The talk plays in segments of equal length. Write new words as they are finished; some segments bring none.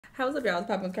How's up, y'all? It's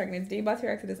Poppin' with Crackin' It's D. About to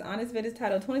react to this honest vid is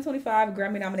titled 2025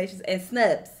 Grammy Nominations and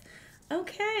Snubs.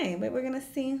 Okay, but we're gonna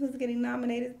see who's getting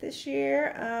nominated this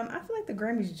year. I feel like the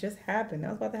Grammys just happened.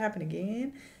 That was about to happen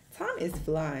again. Time is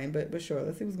flying, but sure,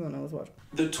 let's see what's going on. Let's watch.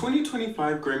 The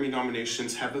 2025 Grammy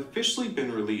nominations have officially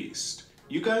been released.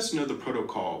 You guys know the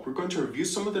protocol. We're going to review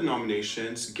some of the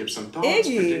nominations, give some thoughts,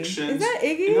 Iggy. predictions, Is that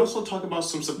Iggy? and also talk about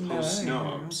some supposed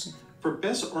No, snubs. For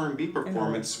Best R&B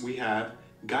Performance, we have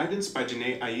Guidance by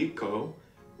Jhené Aiko,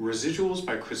 Residuals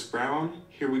by Chris Brown,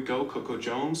 Here We Go, Coco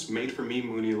Jones, Made for Me,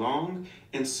 Mooney Long,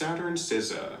 and Saturn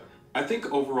SZA. I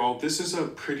think overall this is a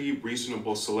pretty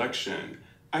reasonable selection.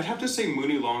 I'd have to say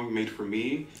Mooney Long, Made for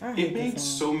Me. It made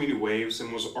so many waves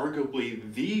and was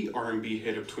arguably the R&B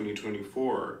hit of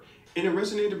 2024. And it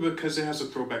resonated because it has a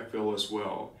throwback feel as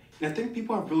well. And I think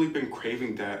people have really been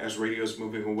craving that as radio is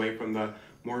moving away from the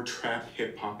more trap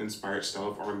hip-hop inspired style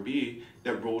of R&B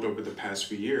that rolled over the past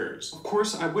few years. Of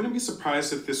course, I wouldn't be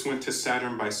surprised if this went to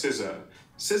Saturn by SZA.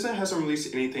 SZA hasn't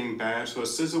released anything bad, so a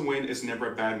SZA win is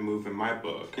never a bad move in my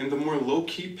book. And the more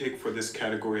low-key pick for this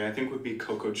category, I think, would be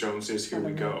Coco Jones's Here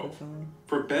We Go.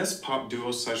 For Best Pop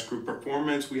Duo/Group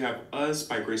Performance, we have Us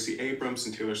by Gracie Abrams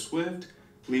and Taylor Swift,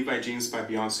 Levi Jeans by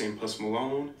Beyonce and Post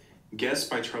Malone, Guess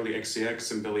by Charlie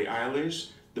XCX and Billie Eilish,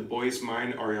 The Boy's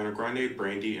Mine, Ariana Grande,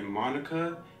 Brandy, and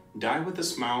Monica, Die With a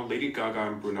Smile, Lady Gaga,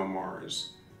 and Bruno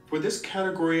Mars. For this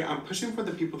category, I'm pushing for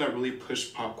the people that really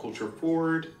pushed pop culture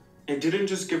forward and didn't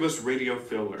just give us radio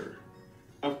filler.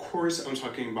 Of course, I'm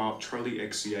talking about Charlie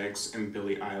XCX and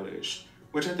Billie Eilish,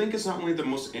 which I think is not only the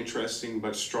most interesting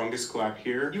but strongest collab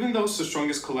here. Even though it's the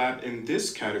strongest collab in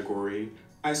this category,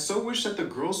 I so wish that the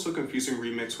Girls So Confusing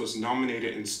remix was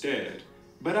nominated instead.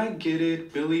 But I get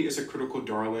it, Billie is a critical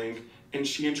darling, and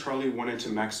she and Charlie wanted to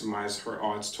maximize her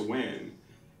odds to win.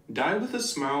 Die With a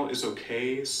Smile is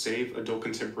okay, save adult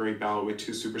contemporary ballad with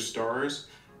two superstars.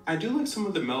 I do like some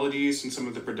of the melodies and some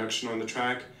of the production on the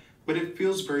track, but it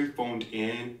feels very phoned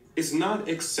in. It's not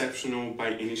exceptional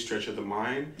by any stretch of the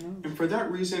mind, and for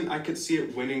that reason, I could see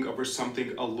it winning over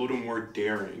something a little more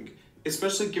daring,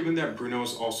 especially given that Bruno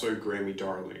is also a Grammy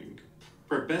darling.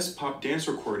 For Best Pop Dance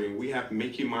Recording, we have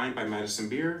Make You Mine by Madison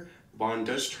Beer, Von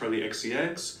Dutch, Charlie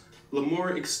XCX,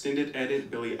 L'Amour Extended Edit,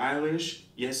 Billie Eilish,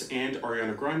 Yes and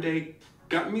Ariana Grande,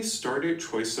 Got Me Started,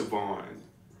 Troye Sivan.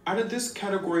 Out of this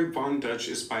category, Von Dutch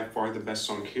is by far the best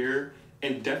song here,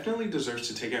 and definitely deserves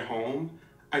to take it home.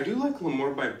 I do like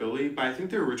L'Amour by Billie, but I think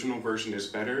the original version is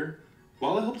better.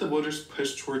 While I hope the voters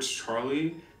push towards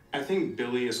Charlie, I think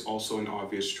Billie is also an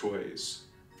obvious choice.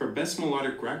 For Best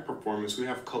Melodic Rap Performance, we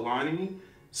have Kalani,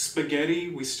 Spaghetti,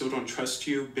 We Still Don't Trust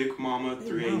You, Big Mama,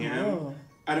 3 a.m.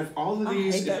 Out of all of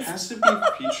these, it has to be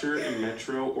Future and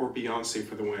Metro or Beyonce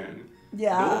for the win.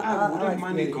 Yeah, though I wouldn't like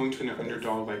mind it going to an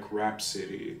underdog like Rap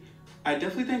City. I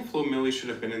definitely think Flo Milli should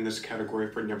have been in this category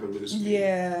for Never Lose Me.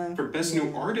 Yeah. For Best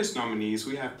New Artist nominees,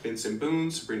 we have Benson Boone,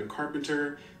 Sabrina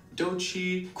Carpenter,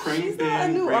 Doechii, Crane She's Ben, not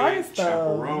a new Ray, artist, though.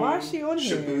 Chaperone, Why is she on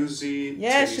here? Shabuzi,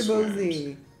 Yeah, Teddy Shabuzi.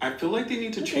 Swims. I feel like they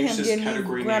need to Look at change him this getting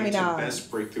category these name Grammy to nods.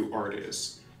 Best Breakthrough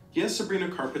Artist. Yes, Sabrina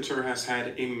Carpenter has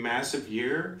had a massive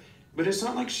year, but it's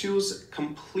not like she was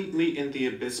completely in the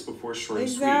abyss before Short and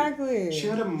Sweet. She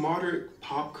had a moderate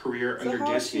pop career under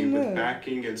Disney with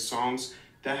backing and songs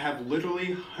that have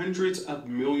literally hundreds of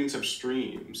millions of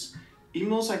streams.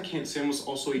 Emails I Can't Stand was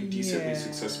also a decently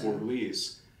successful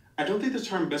release. I don't think the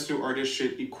term Best New Artist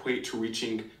should equate to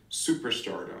reaching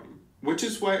superstardom, which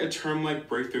is why a term like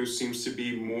breakthrough seems to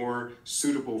be more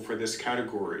suitable for this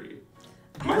category.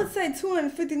 I would say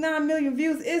 259 million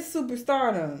views is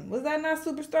superstardom. Was that not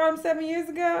superstardom 7 years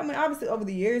ago? I mean, obviously over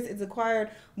the years it's acquired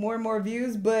more and more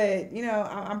views, but you know,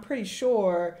 I'm pretty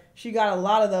sure she got a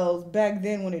lot of those back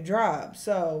then when it dropped.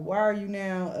 So why are you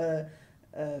now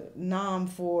a nom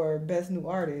for Best New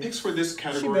Artist? Picks for this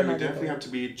category would definitely have to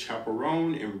be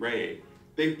Chaperone and Ray.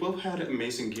 They've both had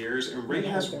amazing years, and Ray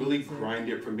has really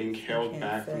grinded from being held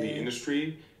back from the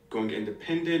industry, going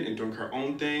independent and doing her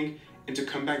own thing, and to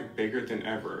come back bigger than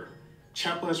ever.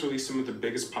 Chapel has released some of the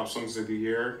biggest pop songs of the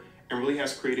year and really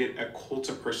has created a cult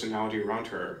of personality around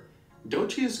her.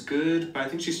 Doechii is good, but I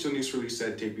think she still needs to release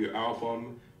that debut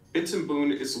album. Benson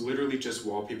Boone is literally just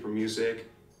wallpaper music.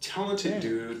 Talented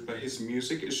dude, but his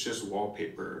music is just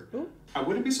wallpaper. I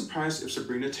wouldn't be surprised if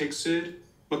Sabrina takes it,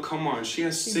 but come on, she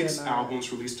has 6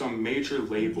 albums released on major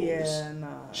labels.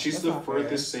 She's the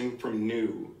furthest thing from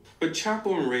new. But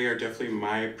Chapel and Ray are definitely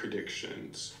my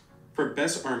predictions. For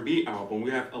Best R&B Album,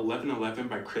 we have 1111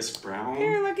 by Chris Brown,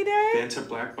 Fanta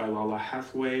Black by Lala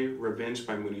Hathaway, Revenge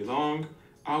by Mooney Long,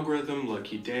 Algorithm,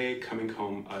 Lucky Day, Coming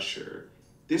Home, Usher.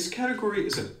 This category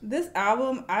is a This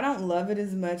album, I don't love it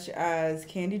as much as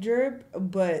Candy Drip,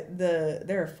 but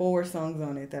there are 4 songs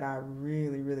on it that I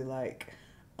really, really like.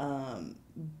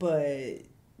 But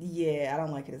yeah, I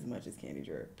don't like it as much as Candy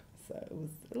Drip. So it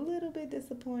was a little bit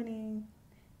disappointing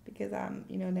because I'm,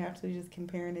 naturally just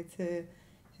comparing it to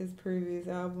his previous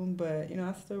album. But,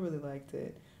 I still really liked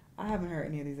it. I haven't heard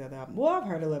any of these other albums. Well, I've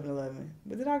heard 1111.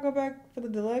 But did I go back for the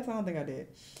deluxe? I don't think I did.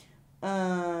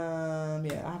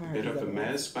 Yeah, I haven't heard bit of a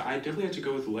mess, but I definitely had to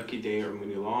go with Lucky Day or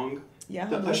Mooney Long. Yeah,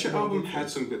 the Usher album had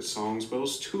some good songs, but it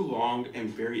was too long and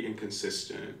very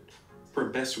inconsistent. For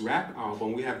Best Rap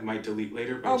Album, we have Might Delete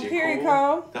Later by J.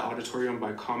 Cole, The Auditorium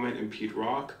by Common and Pete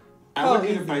Rock,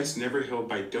 Alligator Bites Never Healed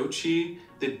by Doechii,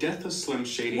 The Death of Slim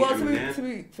Shady, Eminem. To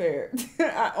be fair,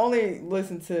 I only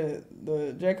listened to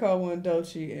the J. Cole one,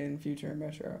 Doechii, and Future and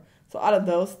Metro. So out of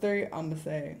those 3, I'm gonna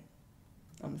say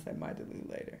Might Delete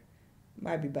Later.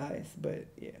 Might be biased, but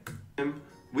yeah.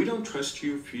 We Don't Trust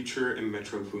You, Future, and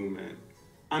Metro Boomin.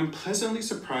 I'm pleasantly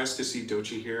surprised to see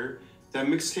Doechii here. That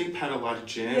mixtape had a lot of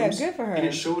gems. Yeah, good for her. And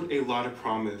it showed a lot of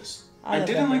promise. I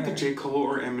didn't like the J. Cole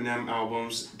or Eminem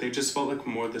albums. They just felt like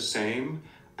more the same.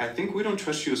 I think We Don't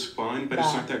Trust You is fun, but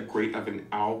it's not that great of an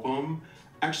album.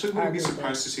 Actually, wouldn't be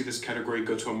surprised to see this category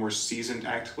go to a more seasoned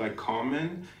act like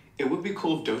Common. It would be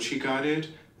cool if Doechii got it,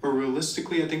 but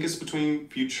realistically, I think it's between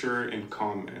Future and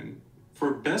Common.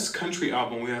 For Best Country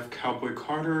Album, we have Cowboy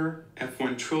Carter,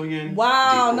 F1 Trillion,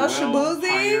 wow, no Shaboozey,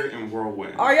 Higher, and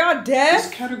Whirlwind. Are y'all deaf?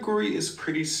 This category is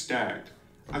pretty stacked.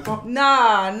 I thought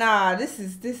nah, this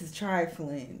is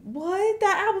trifling. What?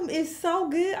 That album is so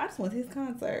good. I just went to his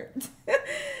concert.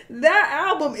 That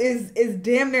album is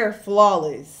damn near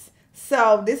flawless.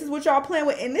 So this is what y'all playing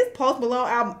with. And this Post Malone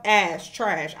album,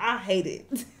 trash. I hate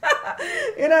it.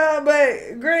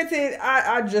 But granted,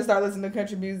 I just started listening to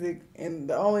country music, and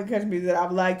the only country music that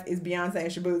I've liked is Beyonce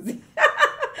and Shaboozey.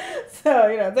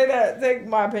 So, take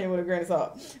my opinion with a grain of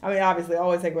salt. I mean, obviously,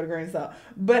 always take it with a grain of salt.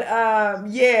 But,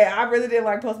 yeah, I really didn't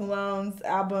like Post Malone's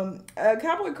album.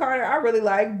 Cowboy Carter, I really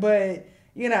like, but,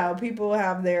 people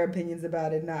have their opinions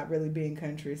about it not really being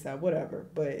country, so whatever.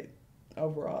 But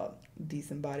overall,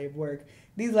 decent body of work.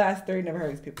 These last 3, never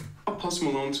heard these people. Post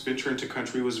Malone's venture into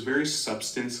country was very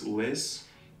substance-less.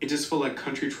 It just felt like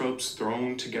country tropes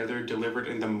thrown together, delivered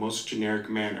in the most generic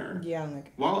manner. Yeah, I like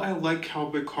it. While I like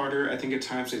Cowboy Carter, I think at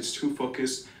times it's too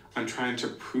focused on trying to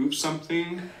prove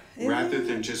something rather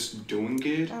than just doing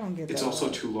it. I don't get that. It's also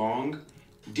too long.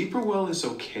 Deeper Well is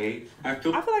okay. I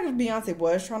feel like if Beyonce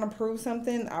was trying to prove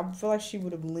something, I feel like she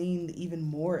would have leaned even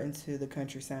more into the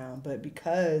country sound. But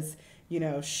because,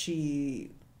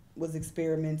 she was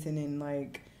experimenting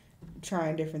and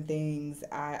trying different things,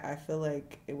 I feel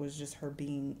like it was just her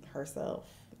being herself.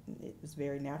 It was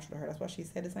very natural to her. That's why she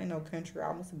said this ain't no country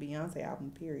album, it's a Beyonce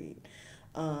album, period.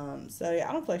 So yeah,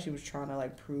 I don't feel like she was trying to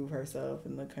prove herself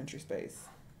in the country space.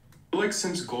 I feel like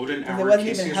since Golden Hour, it wasn't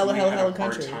Casey even has really had a hard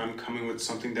country. time coming with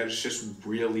something that is just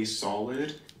really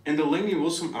solid. And the Lainey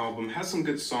Wilson album has some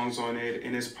good songs on it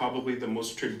and is probably the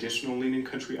most traditional leaning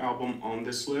country album on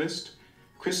this list.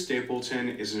 Chris Stapleton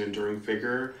is an enduring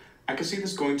figure. I could see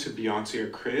this going to Beyonce or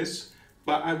Chris,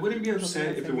 but I wouldn't be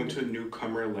upset if it went to a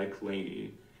newcomer like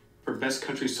Lainey. For Best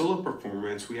Country Solo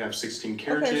Performance, we have 16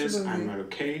 Carriages, I'm Not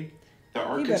Okay, The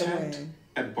Architect,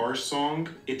 a bar song,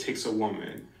 It Takes a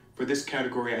Woman. For this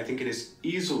category, I think it is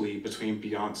easily between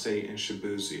Beyonce and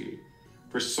Shaboozey.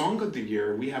 For Song of the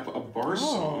Year, we have a bar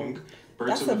song,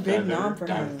 Birds of a Feather,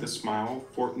 Die with a Smile,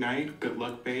 Fortnite, Good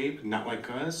Luck Babe, Not Like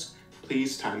Us,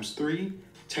 Please ×3,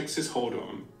 Texas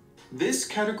Hold'em. This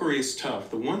category is tough.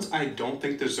 The ones I don't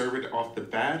think deserve it off the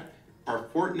bat are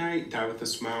Fortnite, Die with a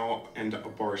Smile, and a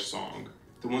bar song.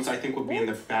 The ones I think will be in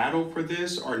the battle for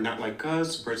this are Not Like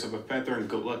Us, Birds of a Feather, and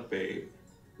Good Luck Babe.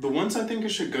 The ones I think it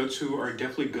should go to are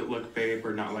definitely Good Luck Babe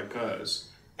or Not Like Us.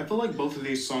 I feel like both of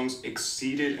these songs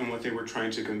exceeded in what they were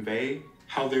trying to convey,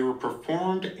 how they were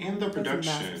performed, and the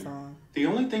production. The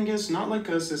only thing is, Not Like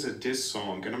Us is a diss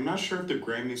song, and I'm not sure if the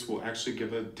Grammys will actually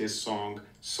give a diss song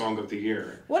Song of the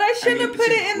Year. Well, they shouldn't have put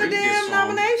it in the damn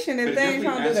nomination if they ain't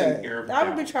trying to do that. That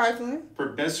would be trifling. For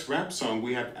Best Rap Song,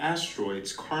 we have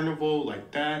Asteroids, Carnival, Like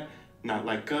That, Not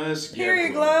Like Us,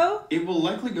 Period Glow. It will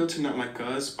likely go to Not Like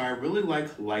Us, but I really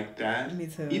like That. Me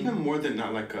too. Even more than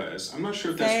Not Like Us. I'm not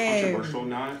sure if that's controversial or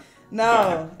not.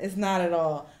 No, it's not at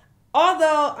all.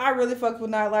 Although I really fucked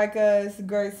with Not Like Us,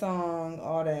 great song,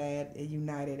 all that, it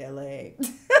united LA.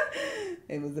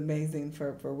 It was amazing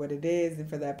for what it is and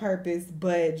for that purpose.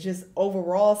 But just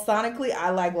overall, sonically,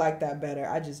 I like that better.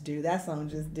 I just do. That song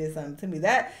just did something to me.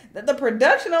 That the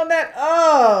production on that,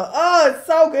 it's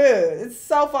so good. It's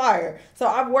so fire. So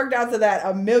I've worked out to that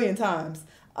a million times.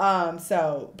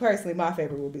 So personally, my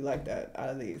favorite will be like that out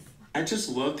of these. I just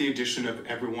love the addition of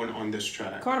everyone on this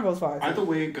track. Carnival's fire. Either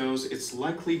way it goes, it's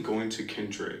likely going to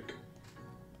Kendrick.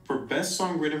 For best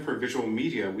song written for visual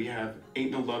media, we have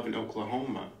Ain't No Love in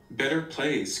Oklahoma. Better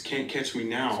Place, Can't Catch Me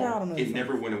Now, It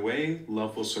Never Went Away,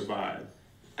 Love Will Survive.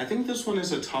 I think this one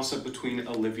is a toss-up between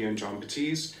Olivia and Jon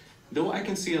Batiste, though I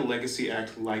can see a legacy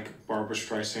act like Barbra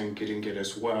Streisand getting it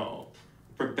as well.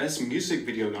 For best music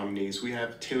video nominees, we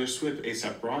have Taylor Swift,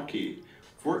 A$AP Rocky,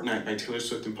 Fortnite by Taylor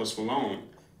Swift and Post Malone,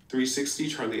 360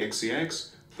 Charlie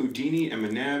XCX, Houdini,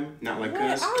 Eminem, Not Like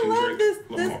Us, Kendrick, I love this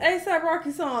Lamar. A$AP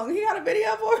Rocky song. He got a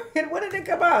video for it. When did it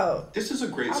come out? This is a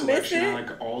great selection. I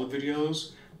like all the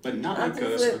videos, but Not Like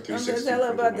Us or 360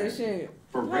 about this shit.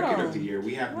 For Record of the Year,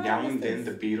 we have Now and Then,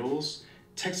 The Beatles,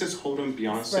 Texas Hold'em,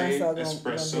 Beyonce,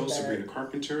 Espresso, Sabrina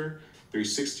Carpenter,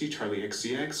 360, Charlie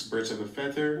XCX, Birds of a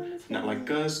Feather, Not Like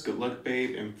Us, Good Luck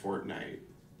Babe, and Fortnite.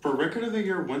 For Record of the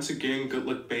Year, once again, Good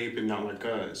Luck Babe and Not Like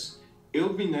Us. It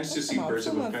would be nice to see Birds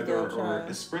of a Feather or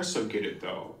Espresso get it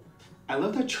though. I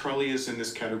love that Charlie is in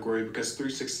this category because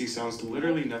 360 sounds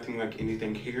literally nothing like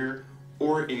anything here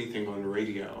or anything on the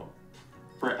radio.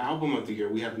 For Album of the Year,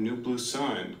 we have New Blue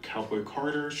Sun, Cowboy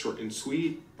Carter, Short and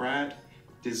Sweet, Brat,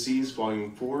 Disease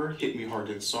Volume 4, Hit Me Hard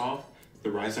and Soft,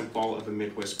 The Rise and Fall of a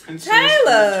Midwest Princess, and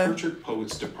the Tortured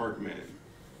Poets Department.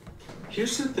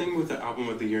 Here's the thing with the Album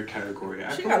of the Year category.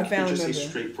 I feel like it's just a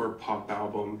straightforward pop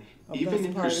album. Even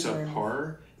if you're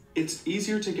subpar, it's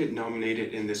easier to get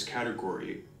nominated in this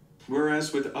category.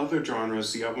 Whereas with other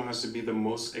genres, the album has to be the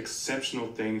most exceptional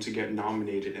thing to get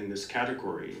nominated in this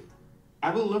category.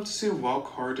 I would love to see a wild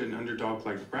card and underdog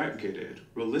like Brat get it.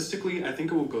 Realistically, I think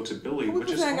it will go to Billy,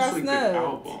 which is also a good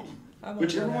album.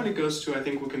 Whichever one it goes to, I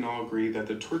think we can all agree that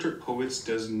The Tortured Poets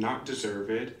does not deserve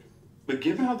it. But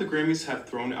given how the Grammys have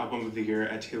thrown Album of the Year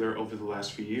at Taylor over the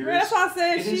last few years,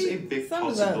 it is a big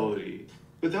possibility.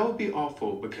 But that would be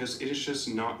awful because it is just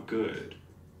not good.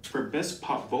 For Best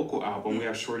Pop Vocal Album, we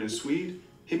have Short and Sweet,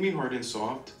 Hit Me Hard and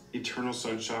Soft, Eternal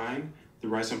Sunshine, The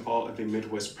Rise and Fall of a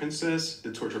Midwest Princess,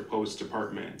 The Tortured Poets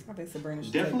Department. I think Sabrina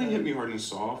should definitely Hit Me Hard and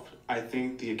Soft. I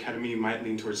think the Academy might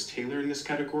lean towards Taylor in this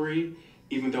category,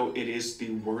 even though it is the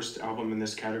worst album in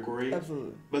this category.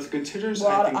 Absolutely. But the contenders,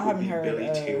 I think, would be Billy,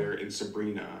 Taylor, and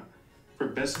Sabrina. For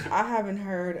Best... I haven't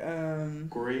heard...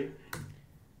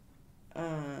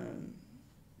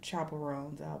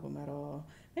 Chaperone's album at all.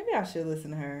 Maybe I should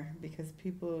listen to her because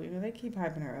people, they keep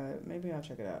hyping her up. Maybe I'll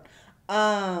check it out.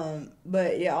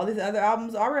 But yeah, all these other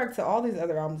albums, I react to all these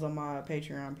other albums on my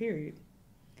Patreon, period.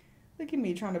 Look at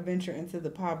me trying to venture into the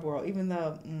pop world, even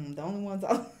though the only ones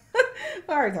I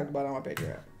already talked about on my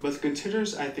Patreon. But the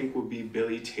contenders, I think, will be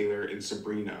Billy, Taylor, and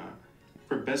Sabrina.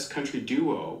 For Best Country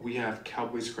Duo, we have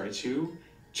Cowboys Cry 2,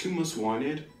 Two Most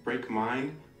Wanted, Break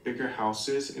Mine, Bigger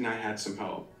Houses, and I Had Some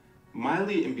Help.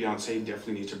 Miley and Beyonce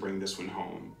definitely need to bring this one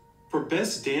home. For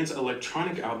Best Dance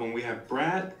Electronic Album, we have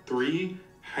Brat, 3,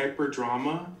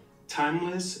 Hyperdrama,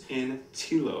 Timeless, and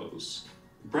Tilos.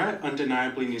 Brat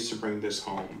undeniably needs to bring this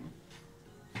home.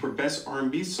 For Best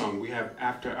R&B Song, we have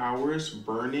After Hours,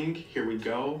 Burning, Here We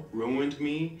Go, Ruined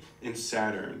Me, and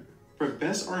Saturn. For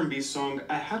Best R&B Song,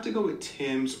 I have to go with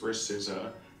Tim's or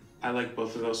SZA. I like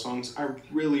both of those songs. I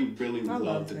really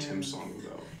love the Tim song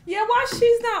though. Yeah, why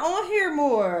she's not on here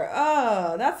more?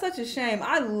 Oh, that's such a shame.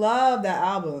 I love that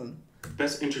album.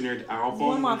 Best Engineered Album,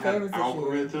 one of my favorites.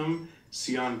 Algorithm,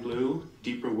 Cyan Blue,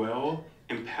 Deeper Well,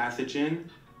 and Pathogen,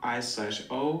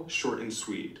 I/O, Short and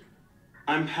Sweet.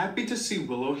 I'm happy to see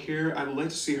Willow here. I would like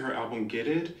to see her album get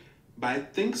it, but I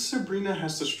think Sabrina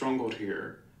has the stronghold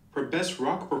here. For Best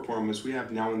Rock Performance, we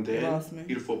have Now and Then,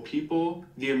 Beautiful People,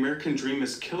 The American Dream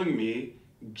Is Killing Me,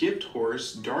 Gift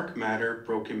Horse, Dark Matter,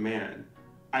 Broken Man.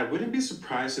 I wouldn't be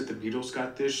surprised if the Beatles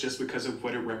got this just because of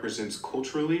what it represents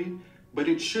culturally, but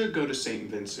it should go to St.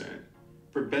 Vincent.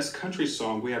 For Best Country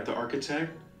Song, we have The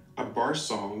Architect, A Bar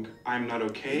Song, I'm Not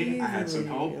Okay, I Had Some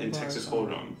Help, and Texas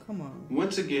Hold'em. Come on.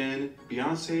 Once again,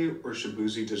 Beyonce or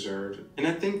Shabuzi deserved, and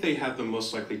I think they have the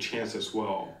most likely chance as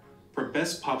well. For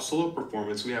Best Pop Solo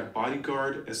Performance, we have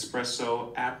Bodyguard,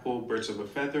 Espresso, Apple, Birds of a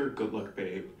Feather, Good Luck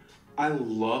Babe. I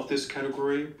love this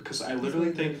category because I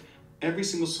literally think every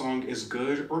single song is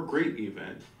good or great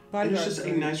even. And it's just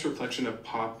a nice reflection of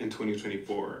pop in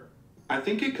 2024. I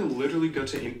think it could literally go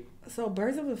to... So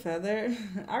Birds of a Feather,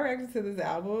 I reacted to this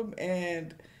album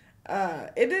and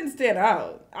it didn't stand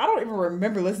out. I don't even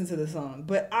remember listening to the song,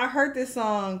 but I heard this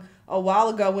song a while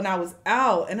ago when I was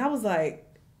out and I was like,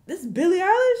 this is Billie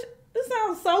Eilish? This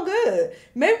sounds so good.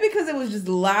 Maybe because it was just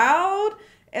loud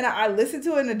and I listened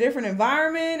to it in a different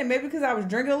environment and maybe because I was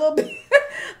drinking a little bit.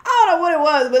 I don't know what it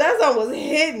was, but that song was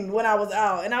hitting when I was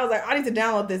out. And I was like, I need to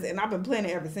download this. And I've been playing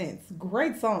it ever since.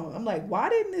 Great song. I'm like, why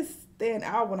didn't this stand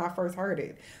out when I first heard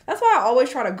it? That's why I always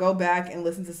try to go back and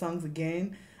listen to songs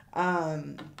again.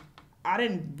 I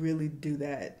didn't really do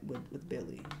that with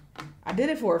Billie. I did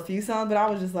it for a few songs, but I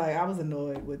was just like, I was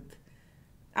annoyed with...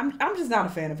 I'm just not a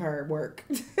fan of her work.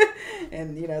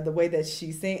 And, you know, the way that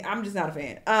she sings, I'm just not a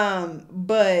fan.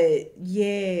 But,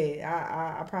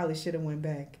 yeah, I probably should have went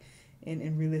back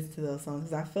and re-listened to those songs.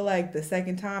 Because I feel like the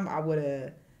second time, I would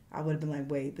have been like,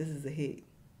 wait, this is a hit.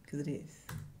 Because it is.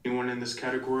 Anyone in this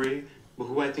category, but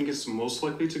who I think is most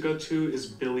likely to go to is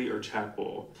Billie or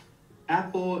Chapel.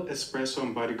 Apple, Espresso,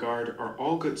 and Bodyguard are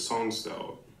all good songs,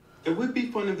 though. It would be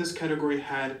fun if this category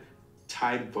had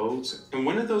tied votes, and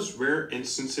one of those rare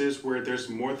instances where there's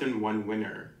more than one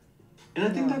winner. And I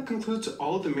think that concludes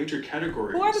all of the major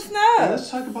categories. Who are the snubs? Now let's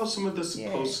talk about some of the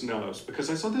supposed snubs, because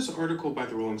I saw this article by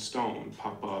the Rolling Stone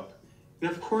pop up. And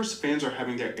of course, fans are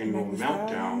having their annual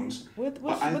meltdowns. But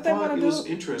I thought it was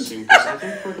interesting because I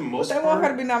think for the most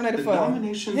part, the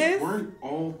nominations weren't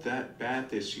all that bad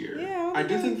this year. Yeah, I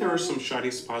do think there are some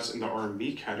shoddy spots in the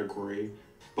R&B category,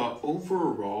 but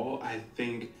overall, I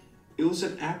think it was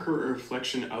an accurate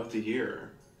reflection of the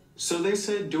year. So they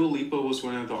said Dua Lipa was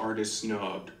one of the artists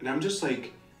snubbed, and I'm just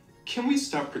like, can we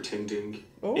stop pretending?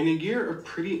 Oh. In a year of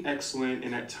pretty excellent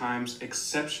and at times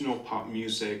exceptional pop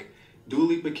music, Dua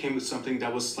Lipa came with something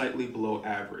that was slightly below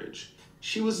average.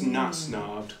 She was not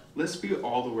snubbed. Let's be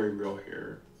all the way real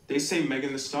here. They say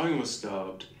Megan Thee Stallion was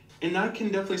snubbed, and I can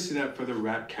definitely see that for the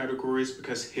rap categories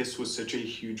because Hiss was such a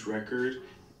huge record,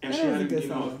 and she had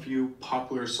a few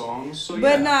popular songs. So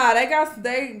but nah, they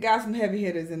got some heavy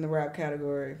hitters in the rap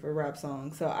category for rap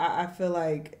songs. So I feel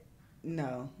like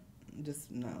no.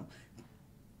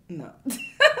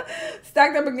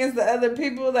 Stacked up against the other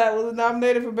people that was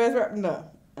nominated for best rap, no.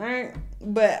 All right,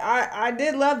 but I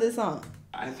did love this song.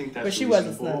 I think that's but she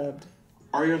reasonable. wasn't snubbed.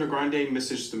 Ariana Grande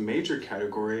misses the major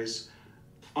categories.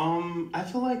 I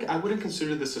feel like I wouldn't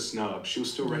consider this a snub. She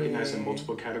was still recognized in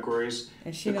multiple categories.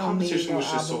 And she the competition was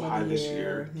just so high this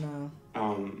year. No.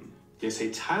 They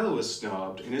say Tyler was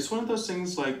snubbed, and it's one of those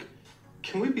things like,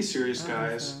 can we be serious,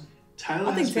 guys?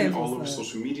 Tyler has been all over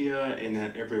social media and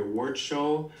at every award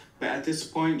show, but at this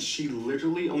point, she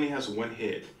literally only has one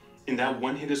hit. And that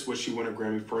one hit is what she won a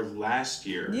Grammy for last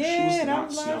year. Yeah, she was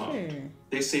not snubbed.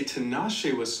 They say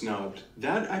Tinashe was snubbed.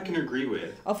 That I can agree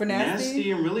with. Oh, for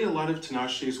Nasty? And really a lot of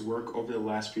Tinashe's work over the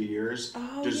last few years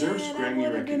deserves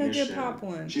Grammy recognition. Been a good pop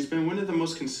one. She's been one of the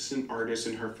most consistent artists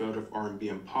in her field of R&B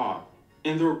and pop.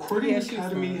 And the Recording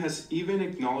Academy has even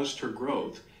acknowledged her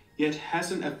growth, yet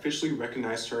hasn't officially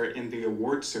recognized her in the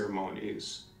award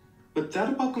ceremonies. But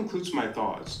that about concludes my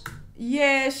thoughts.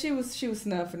 Yeah, she was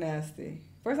snubbed for Nasty.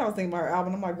 First I was thinking about her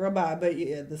album. I'm like, girl, bye. But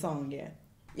yeah, the song, yeah.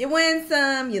 You win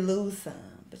some, you lose some.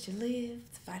 But you live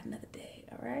to fight another day,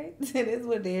 all right? It is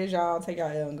what it is, y'all. Take y'all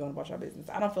L and go about your business.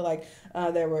 I don't feel like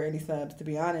there were any snubs, to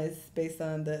be honest, based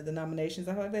on the nominations.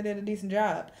 I feel like they did a decent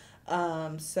job.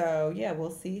 So, yeah, we'll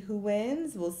see who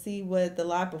wins. We'll see what the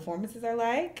live performances are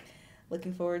like.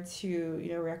 Looking forward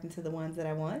to, reacting to the ones that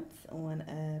I want on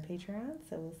Patreon.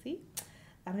 So we'll see.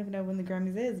 I don't even know when the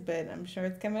Grammys is, but I'm sure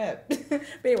it's coming up. But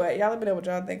anyway, y'all let me know what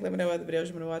y'all think. Let me know what other videos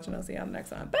you want to watch, and I'll see y'all on the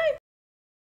next one. Bye!